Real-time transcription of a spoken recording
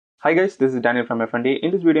Hi guys, this is Daniel from F&D.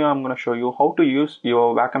 In this video, I'm going to show you how to use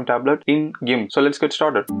your Wacom tablet in GIMP. So let's get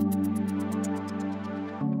started.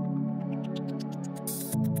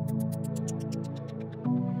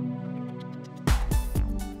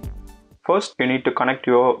 First, you need to connect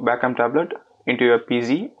your Wacom tablet into your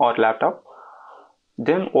PC or laptop.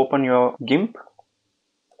 Then open your GIMP.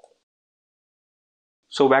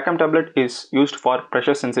 So Wacom tablet is used for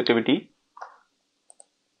pressure sensitivity.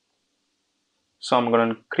 So I'm going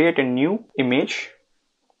to create a new image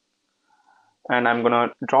and I'm going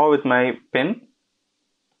to draw with my pen,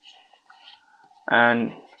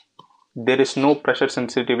 and there is no pressure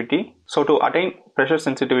sensitivity. So to attain pressure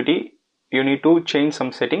sensitivity, you need to change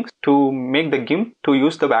some settings to make the GIMP to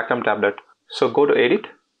use the Wacom tablet. So go to Edit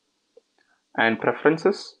and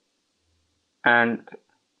Preferences and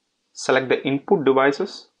select the input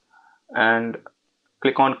devices and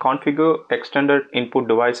click on Configure Extended Input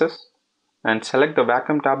Devices and select the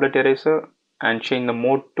Wacom tablet eraser and change the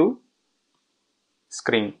mode to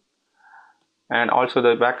screen, and also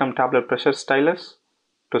the Wacom tablet pressure stylus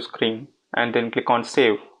to screen, and then click on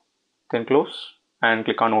Save, then close and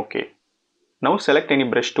click on OK. Now select any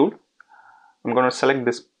brush tool. I'm going to select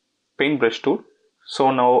this paintbrush tool. So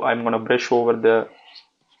now I'm going to brush over the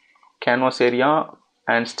canvas area,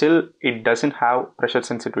 and still it doesn't have pressure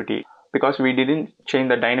sensitivity because we didn't change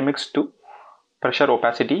the dynamics to pressure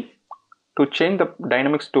opacity. To change the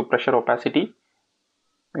dynamics to pressure opacity,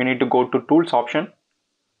 you need to go to Tools option.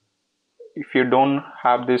 If you don't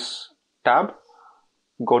have this tab,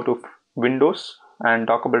 go to Windows and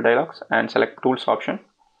Dockable Dialogs and select Tools option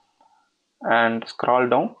and scroll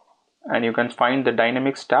down, and you can find the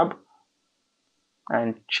Dynamics tab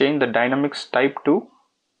and change the dynamics type to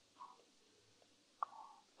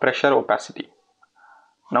pressure opacity.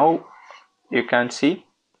 Now you can see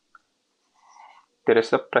there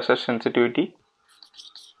is a pressure sensitivity.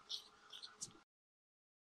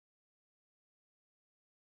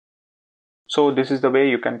 So this is the way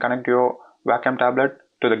you can connect your Wacom tablet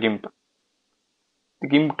to the GIMP. The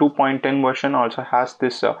GIMP 2.10 version also has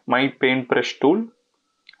this My Paintbrush tool.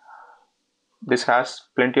 This has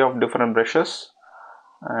plenty of different brushes,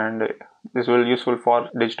 and this will be useful for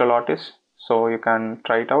digital artists, so you can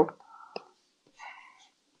try it out.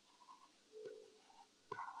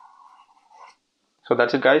 So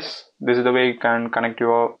that's it guys. This is the way you can connect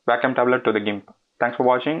your Wacom tablet to the GIMP. Thanks for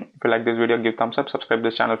watching. If you like this video, give thumbs up, subscribe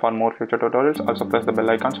this channel for more future tutorials. Also press the bell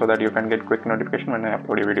icon so that you can get quick notification when I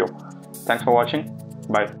upload a video. Thanks for watching.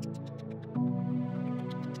 Bye.